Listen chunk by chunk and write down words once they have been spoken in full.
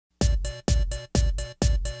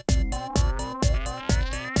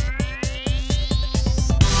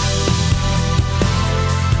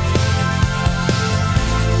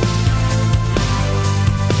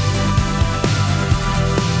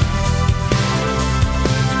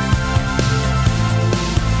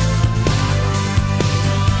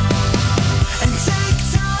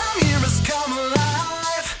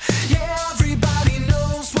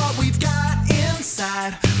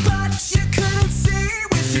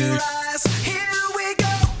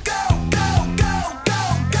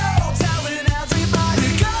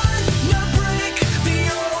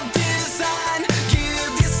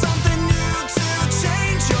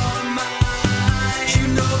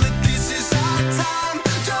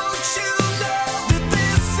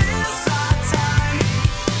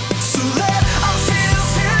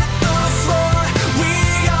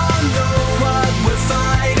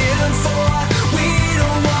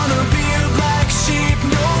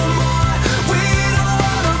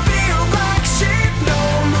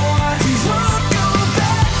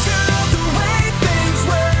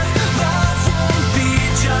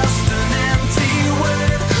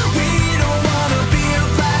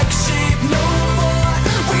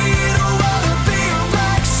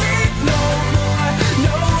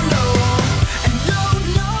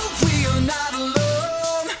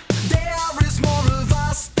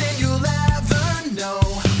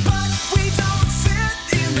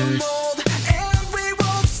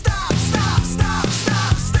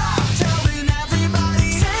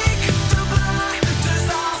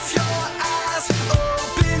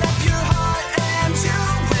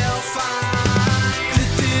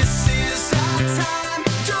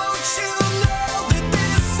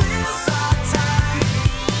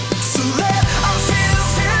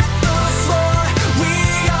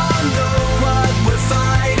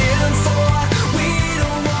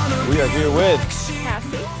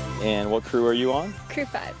And what crew are you on? Crew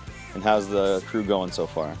 5. And how's the crew going so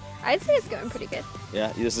far? I'd say it's going pretty good.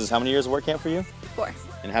 Yeah, this is how many years of work camp for you? 4.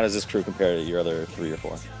 And how does this crew compare to your other 3 or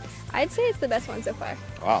 4? I'd say it's the best one so far.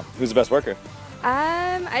 Wow, who's the best worker?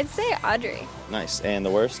 I'd say Audrey. Nice, and the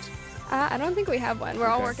worst? I don't think we have one. We're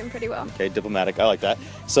all Okay. working pretty well. Okay, diplomatic, I like that.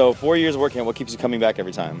 So 4 years of work camp, what keeps you coming back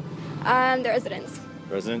every time? The residents.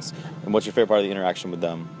 Residents? And what's your favorite part of the interaction with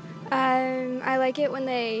them? I like it when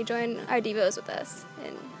they join our devos with us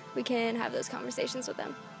and we can have those conversations with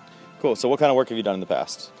them. Cool, so what kind of work have you done in the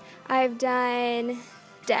past? I've done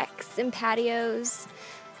decks and patios.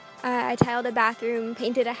 I tiled a bathroom,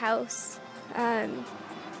 painted a house.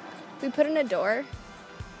 We put in a door,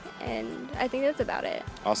 and I think that's about it.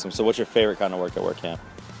 Awesome, so what's your favorite kind of work at work camp?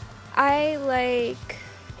 I like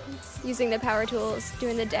using the power tools,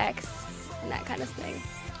 doing the decks, and that kind of thing.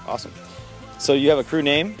 Awesome. So you have a crew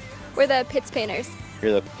name? We're the Pitts Painters.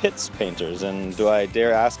 You're the Pitts Painters, and do I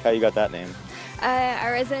dare ask how you got that name?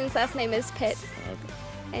 Our resident's last name is Pitts, Okay.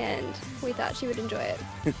 and we thought she would enjoy it.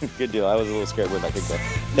 Good deal. I was a little scared where that could go.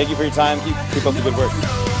 Thank you for your time. Keep up the good work.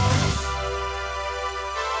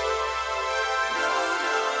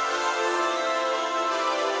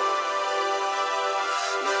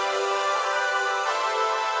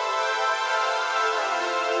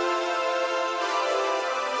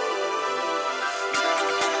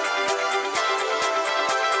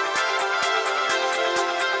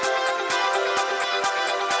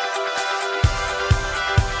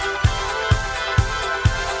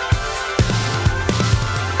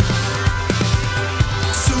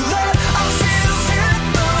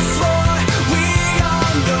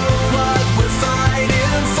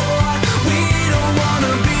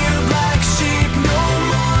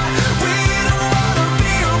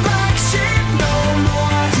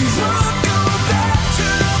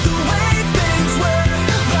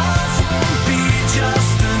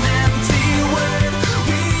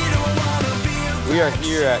 We are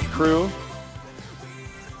here at Crew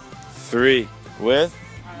 3 with,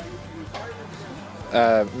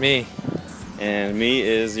 me. and me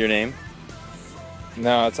is your name.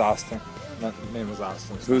 No, it's Austin. My name is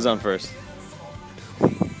Austin. Who's on first?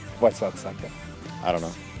 What's that second? I don't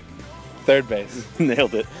know. Third base.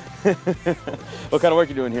 Nailed it. What kind of work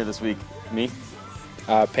you doing here this week? Me?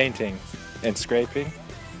 Painting and scraping.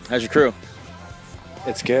 How's your crew?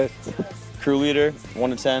 It's good. Crew leader, 1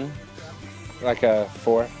 to 10. Like a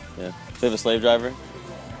 4. Yeah. Do you have a slave driver?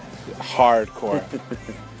 Hardcore.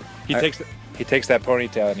 He takes that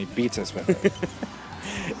ponytail and he beats us with it.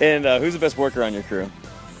 And who's the best worker on your crew?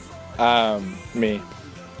 Me.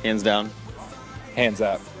 Hands down. Hands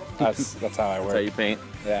up. That's how I That's work. how you paint.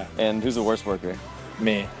 Yeah. And who's the worst worker?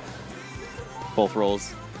 Me. Both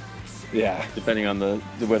roles, Yeah. depending on the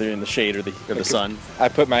whether you're in the shade or the sun. I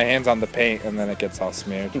put my hands on the paint and then it gets all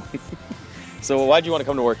smeared. So why'd you want to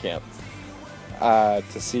come to work camp?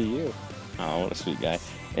 To see you. Oh, what a sweet guy.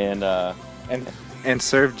 And And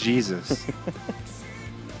serve Jesus.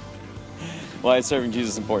 why is serving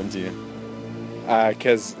Jesus important to you?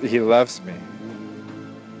 Because he loves me.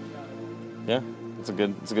 Yeah, it's a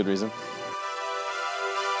good reason.